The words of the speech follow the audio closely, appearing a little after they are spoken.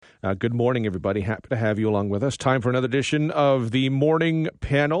Good morning, everybody. Happy to have you along with us. Time for another edition of the Morning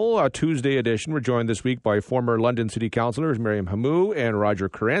Panel, a Tuesday edition. We're joined this week by former London City Councillors Mariam Hamou and Roger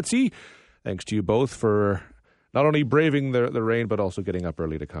Caranci. Thanks to you both for not only braving the rain, but also getting up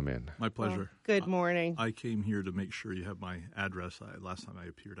early to come in. My pleasure. Good morning. I came here to make sure you have my address. Last time I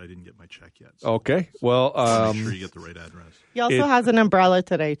appeared, I didn't get my check yet. So okay. Well, make sure you get the right address. He also has an umbrella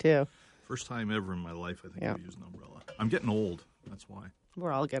today, too. First time ever in my life, I think, I've used an umbrella. I'm getting old. That's why.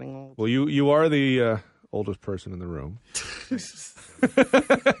 We're all getting old. Well, you are the oldest person in the room.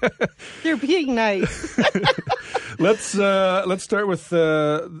 They're being nice. Let's start with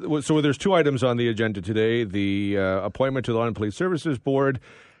so there's two items on the agenda today: the appointment to the London Police Services Board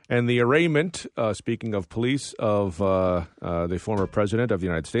and the arraignment. Speaking of police, of the former president of the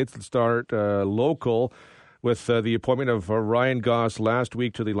United States. Let's start local with the appointment of Ryan Goss last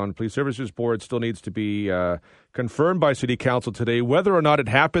week to the London Police Services Board. Still needs to be confirmed by City Council today. Whether or not it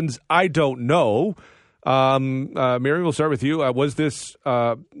happens, I don't know. Mary, we'll start with you. Was this?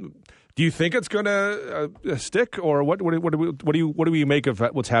 Do you think it's going to stick, or what do we make of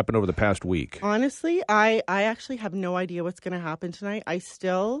what's happened over the past week? Honestly, I actually have no idea what's going to happen tonight. I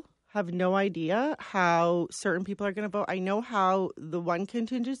still have no idea how certain people are going to vote. I know how the one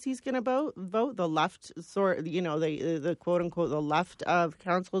contingency is going to vote. The left, the quote unquote, the left of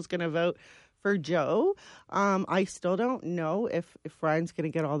council is going to vote for Joe. I still don't know if Ryan's going to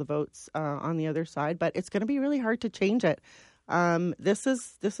get all the votes on the other side, but it's going to be really hard to change it. This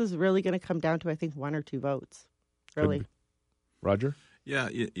is really going to come down to, I think, one or two votes. Really, Roger. Yeah,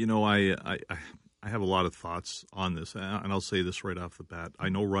 I have a lot of thoughts on this, and I'll say this right off the bat. I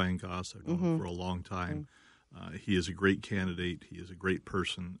know Ryan Goss. I've known him for a long time. He is a great candidate. He is a great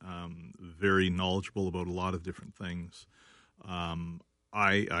person, very knowledgeable about a lot of different things.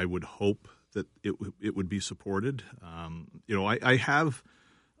 I would hope that it would be supported. I have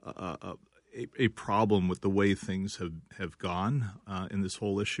a problem with the way things have gone in this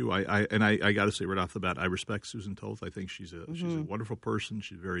whole issue. I got to say right off the bat, I respect Susan Toth. I think she's a wonderful person.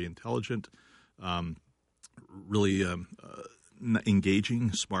 She's very intelligent. Really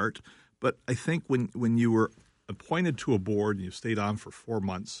engaging, smart. But I think when you were appointed to a board and you stayed on for 4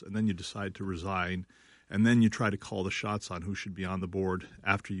 months and then you decide to resign and then you try to call the shots on who should be on the board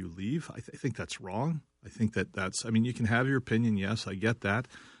after you leave, I think that's wrong. I think you can have your opinion, yes, I get that.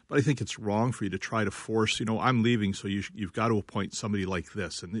 But I think it's wrong for you to try to force, I'm leaving, so you've got to appoint somebody like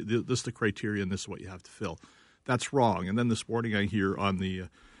this. And this is the criteria and this is what you have to fill. That's wrong. And then this morning I hear on the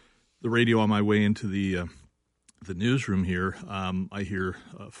radio on my way into the newsroom here, I hear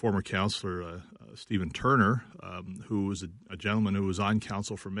former councillor Stephen Turner, who was a gentleman who was on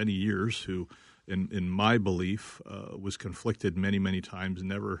council for many years, who, in my belief, was conflicted many, many times,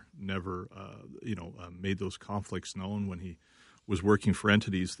 never made those conflicts known when he was working for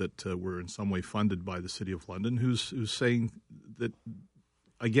entities that were in some way funded by the City of London, who's saying that,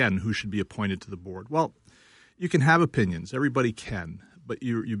 again, who should be appointed to the board. Well, you can have opinions. Everybody can. But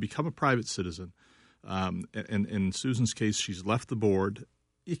you become a private citizen, and in Susan's case, she's left the board.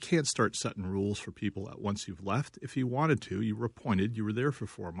 You can't start setting rules for people once you've left. If you wanted to, you were appointed, you were there for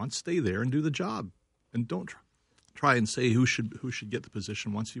 4 months, stay there and do the job. And don't try and say who should get the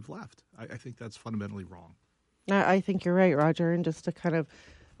position once you've left. I think that's fundamentally wrong. I think you're right, Roger. And just to kind of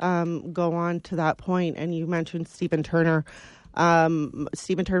go on to that point, and you mentioned Stephen Turner.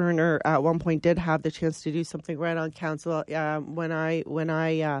 Stephen Turner at one point did have the chance to do something right on council. I'm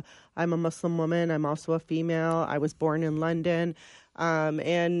a Muslim woman. I'm also a female. I was born in London,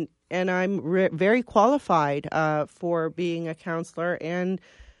 and I'm very qualified for being a councillor. And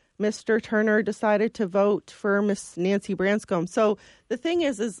Mr. Turner decided to vote for Miss Nancy Branscombe. So the thing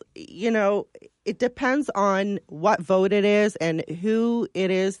is it depends on what vote it is and who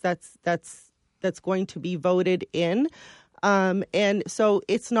it is that's going to be voted in. And so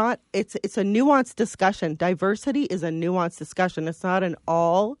it's a nuanced discussion. Diversity is a nuanced discussion. It's not an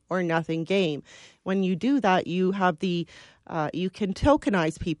all or nothing game. When you do that, you have you can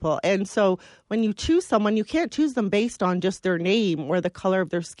tokenize people. And so when you choose someone, you can't choose them based on just their name or the color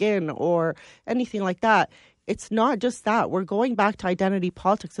of their skin or anything like that. It's not just that. We're going back to identity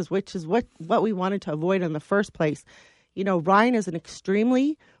politics, which is what we wanted to avoid in the first place. Ryan is an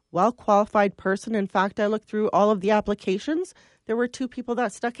extremely well-qualified person. In fact, I looked through all of the applications. There were two people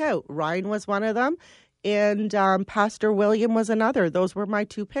that stuck out. Ryan was one of them, and Pastor William was another. Those were my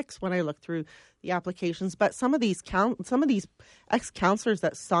two picks when I looked through the applications. But some of these ex-councillors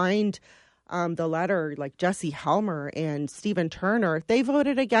that signed the letter, like Jesse Helmer and Stephen Turner, they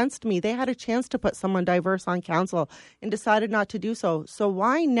voted against me. They had a chance to put someone diverse on council and decided not to do so. So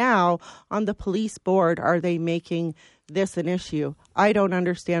why now on the police board are they making this an issue? I don't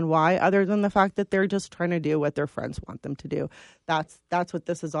understand why, other than the fact that they're just trying to do what their friends want them to do. That's what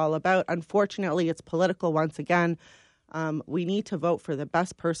this is all about. Unfortunately, it's political once again. We need to vote for the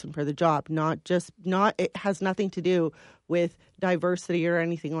best person for the job, it has nothing to do with diversity or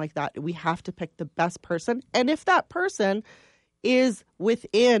anything like that. We have to pick the best person. And if that person is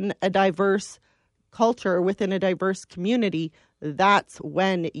within a diverse culture, within a diverse community, that's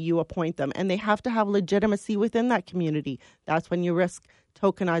when you appoint them. And they have to have legitimacy within that community. That's when you risk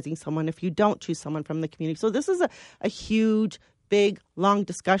tokenizing someone if you don't choose someone from the community. So this is a huge, big, long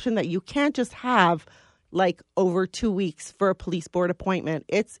discussion that you can't just have like over 2 weeks for a police board appointment.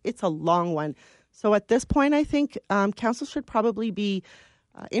 It's a long one. So at this point, I think council should probably be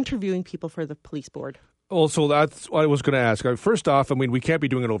interviewing people for the police board. Also, that's what I was going to ask. First off, I mean, we can't be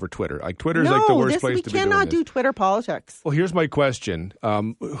doing it over Twitter. Like, Twitter's like the worst place to be doing this. We cannot do Twitter politics. Well, here's my question.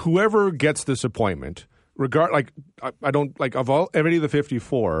 Whoever gets this appointment, of any of the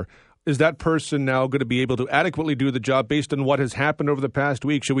 54, is that person now going to be able to adequately do the job based on what has happened over the past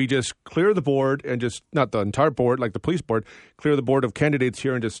week? Should we just clear the board and just, not the entire board, like the police board, clear the board of candidates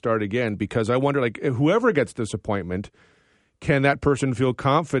here and just start again? Because I wonder, like, whoever gets this appointment, can that person feel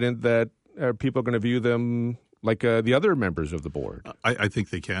confident that people are going to view them like the other members of the board? I think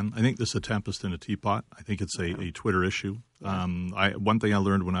they can. I think this is a tempest in a teapot. I think it's a Twitter issue. One thing I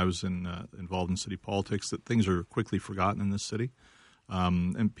learned when I was involved in city politics, that things are quickly forgotten in this city.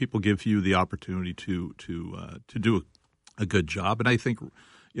 And people give you the opportunity to do a good job. And I think,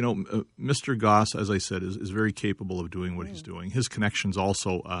 Mr. Goss, as I said, is very capable of doing what he's doing. His connections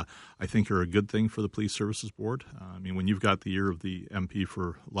also, I think, are a good thing for the Police Services Board. I mean, when you've got the ear of the MP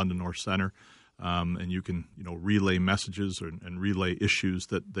for London North Centre, and you can, relay messages and relay issues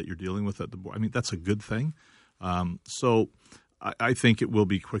that you're dealing with at the board, I mean, that's a good thing. So I think it will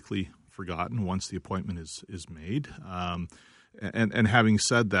be quickly forgotten once the appointment is made. And having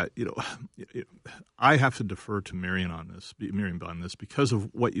said that, I have to defer to Mariam on this because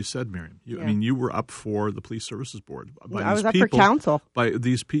of what you said, Mariam. I mean, you were up for the Police Services Board. I was up for council. By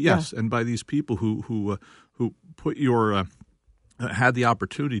these yes, and by these people who put your had the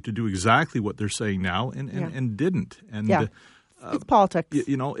opportunity to do exactly what they're saying now and didn't. And it's politics.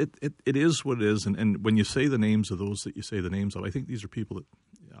 It is what it is. And when you say the names of those that you say the names of, I think these are people that,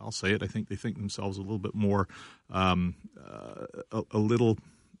 I'll say it, I think they think themselves a little bit more, a little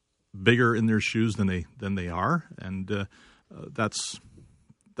bigger in their shoes than they are. And that's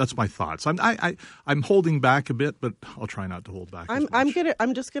my thoughts. I'm holding back a bit, but I'll try not to hold back.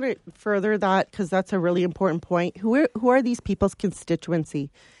 I'm just gonna further that because that's a really important point. Who are these people's constituency?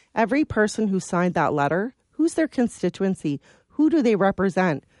 Every person who signed that letter, who's their constituency? Who do they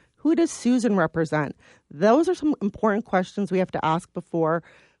represent? Who does Susan represent? Those are some important questions we have to ask before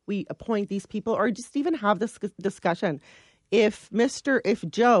we appoint these people, or just even have this discussion. If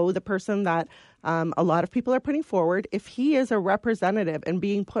Joe, the person that a lot of people are putting forward, if he is a representative and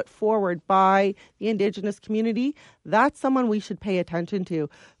being put forward by the Indigenous community, that's someone we should pay attention to.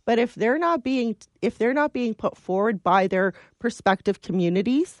 But if they're not being put forward by their respective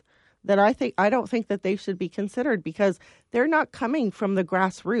communities, then I don't think that they should be considered because they're not coming from the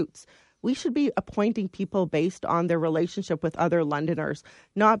grassroots. We should be appointing people based on their relationship with other Londoners,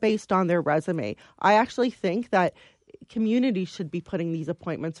 not based on their resume. I actually think that communities should be putting these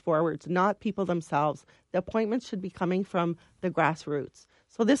appointments forward, not people themselves. The appointments should be coming from the grassroots.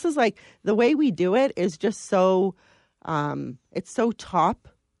 So this is like the way we do it is just so it's so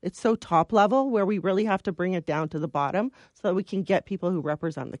top level where we really have to bring it down to the bottom so that we can get people who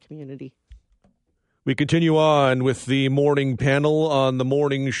represent the community. We continue on with the morning panel on the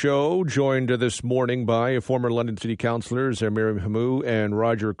morning show, joined this morning by former London City Councillors Mariam Hamou and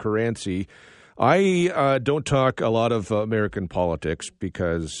Roger Caranci. I don't talk a lot of American politics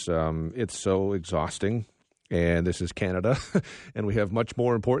because it's so exhausting, and this is Canada, and we have much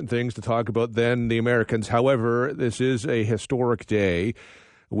more important things to talk about than the Americans. However, this is a historic day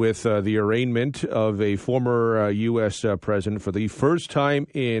with the arraignment of a former U.S. president for the first time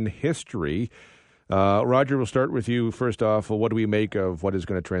in history. Roger, we'll start with you first off. What do we make of what is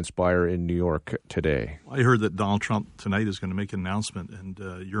going to transpire in New York today? I heard that Donald Trump tonight is going to make an announcement, and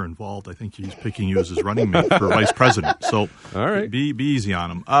you're involved. I think he's picking you as his running mate for vice president. So all right. Be easy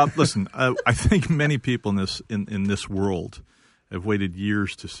on him. Listen, I think many people in this world have waited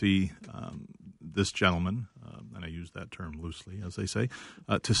years to see this gentleman, and I use that term loosely, as they say,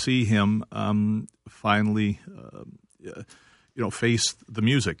 to see him finally face the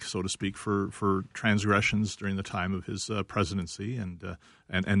music, so to speak, for transgressions during the time of his presidency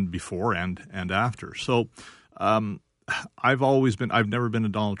and before and after. So I've never been a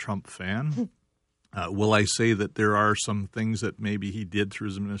Donald Trump fan. Will I say that there are some things that maybe he did through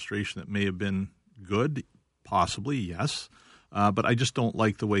his administration that may have been good? Possibly, yes. But I just don't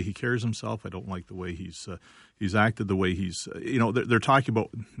like the way he carries himself. I don't like the way he's acted, the way he's they're talking about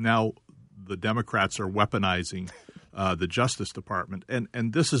now the Democrats are weaponizing the Justice Department,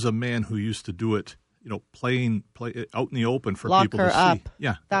 and this is a man who used to do it, play out in the open for Lock people her to up. see,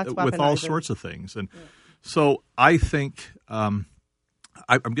 yeah, That's with all weaponizing. sorts of things, and so I think I'm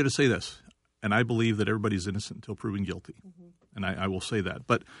going to say this, and I believe that everybody's innocent until proven guilty, and I will say that.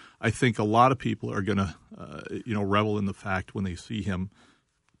 But I think a lot of people are going to revel in the fact when they see him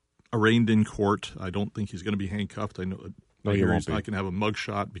arraigned in court. I don't think he's going to be handcuffed. I know No, he he's won't be. not going to have a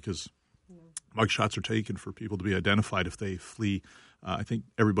mugshot because mugshots are taken for people to be identified if they flee. I think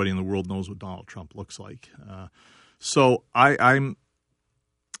everybody in the world knows what Donald Trump looks like. So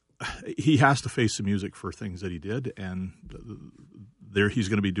he has to face the music for things that he did, and he's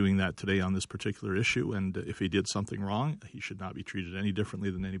going to be doing that today on this particular issue. And if he did something wrong, he should not be treated any differently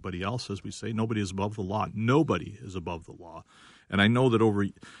than anybody else. As we say, nobody is above the law. Nobody is above the law. And I know that over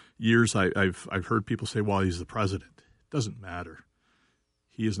years I've heard people say, "Well, he's the president." It doesn't matter.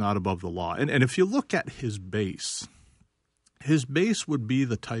 He is not above the law. And if you look at his base would be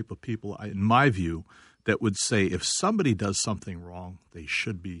the type of people, in my view, that would say if somebody does something wrong, they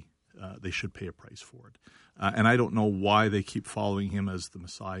should pay a price for it. And I don't know why they keep following him as the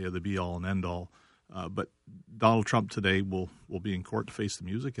Messiah, the be-all and end-all. But Donald Trump today will be in court to face the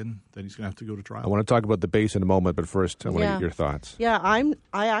music, and then he's going to have to go to trial. I want to talk about the base in a moment, but first I want to get your thoughts. Yeah, I'm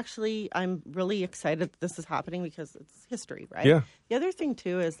really excited that this is happening because it's history, right? Yeah. The other thing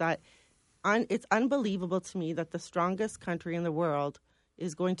too is that it's unbelievable to me that the strongest country in the world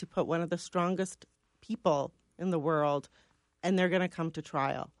is going to put one of the strongest people in the world, and they're going to come to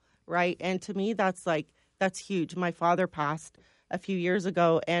trial, right? And to me, that's huge. My father passed a few years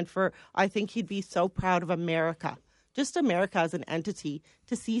ago, and I think he'd be so proud of America, just America as an entity,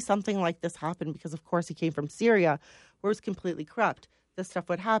 to see something like this happen, because of course he came from Syria, where it was completely corrupt. This stuff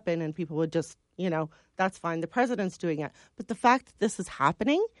would happen and people would just, that's fine, the president's doing it. But the fact that this is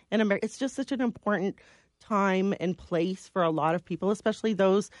happening in America, it's just such an important time and place for a lot of people, especially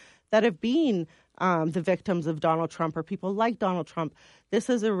those that have been the victims of Donald Trump or people like Donald Trump. This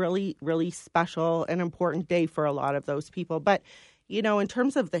is a really, really special and important day for a lot of those people. But, in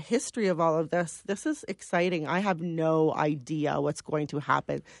terms of the history of all of this, this is exciting. I have no idea what's going to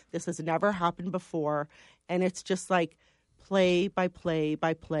happen. This has never happened before. And it's just like play by play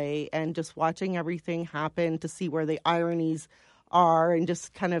by play and just watching everything happen to see where the ironies are and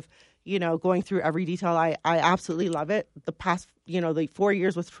just kind of, going through every detail. I absolutely love it. The past, the 4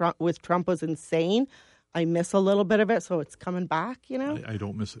 years with Trump was insane. I miss a little bit of it, so it's coming back, I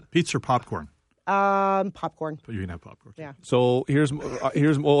don't miss it. Pizza or popcorn? Popcorn. But you can have popcorn. Yeah. So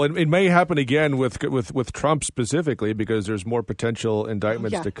it may happen again with Trump specifically because there's more potential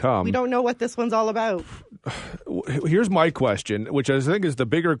indictments to come. We don't know what this one's all about. Here's my question, which I think is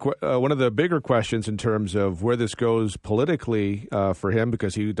one of the bigger questions in terms of where this goes politically for him,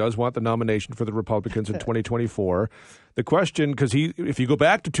 because he does want the nomination for the Republicans in 2024. The question, because if you go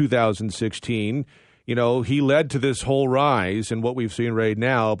back to 2016. He led to this whole rise in what we've seen right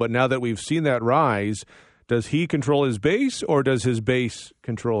now. But now that we've seen that rise, does he control his base or does his base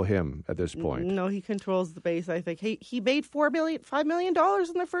control him at this point? No, he controls the base, I think. He made $5 million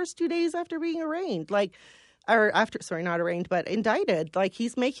in the first 2 days after being arraigned. Not arraigned, but indicted.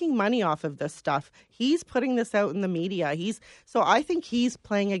 He's making money off of this stuff. He's putting this out in the media. So I think he's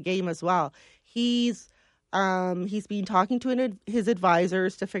playing a game as well. He's been talking to his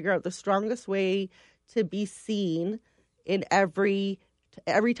advisors to figure out the strongest way to be seen in every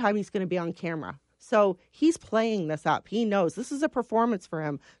time he's going to be on camera. So he's playing this up. He knows this is a performance for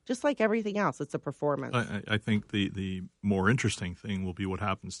him, just like everything else. It's a performance. I think the more interesting thing will be what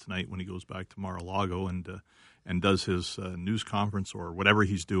happens tonight when he goes back to Mar-a-Lago and does his news conference or whatever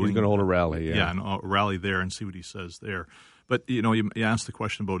he's doing. He's going to hold a rally. Yeah, and a rally there and see what he says there. But, you asked the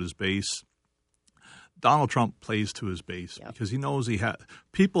question about his base. Donald Trump plays to his base because he knows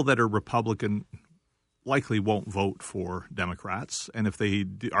people that are Republican likely won't vote for Democrats, and if they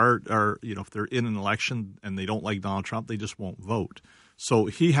are if they're in an election and they don't like Donald Trump, they just won't vote. So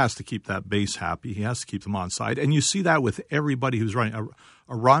he has to keep that base happy. He has to keep them on side, and you see that with everybody who's running.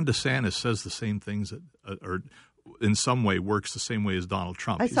 Ron DeSantis says the same things that are in some way works the same way as Donald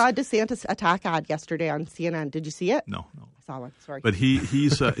Trump. I saw a DeSantis attack ad yesterday on CNN. Did you see it? No. saw one. Sorry. But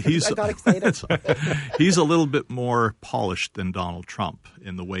he's I got excited. he's a little bit more polished than Donald Trump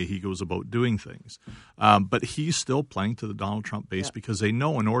in the way he goes about doing things. But he's still playing to the Donald Trump base because they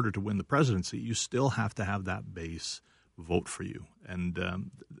know in order to win the presidency, you still have to have that base vote for you. And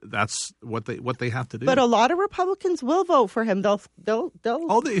that's what they have to do. But a lot of Republicans will vote for him. They'll plug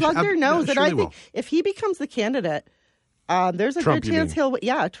their nose. Yeah, and sure I they think will. if he becomes the candidate, there's a Trump, good you chance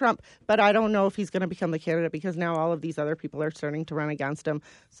mean? Trump. But I don't know if he's going to become the candidate because now all of these other people are starting to run against him.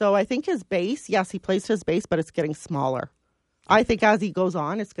 So I think his base, yes, he plays to his base, but it's getting smaller. I think as he goes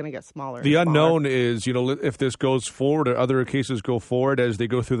on, it's going to get smaller. The and smaller. unknown is, if this goes forward or other cases go forward as they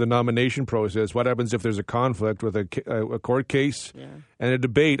go through the nomination process, what happens if there's a conflict with a court case and a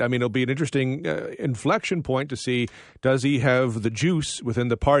debate? I mean, it'll be an interesting inflection point to see, does he have the juice within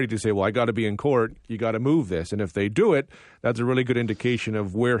the party to say, well, I got to be in court, you got to move this. And if they do it, that's a really good indication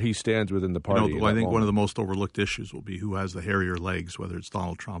of where he stands within the party. I think one of the most overlooked issues will be who has the hairier legs, whether it's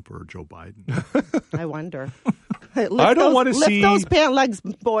Donald Trump or Joe Biden. I wonder. I don't want to see those pant legs,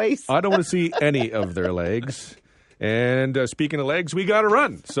 boys. I don't want to see any of their legs. And speaking of legs, we got to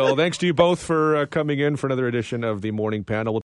run. So thanks to you both for coming in for another edition of the Morning Panel.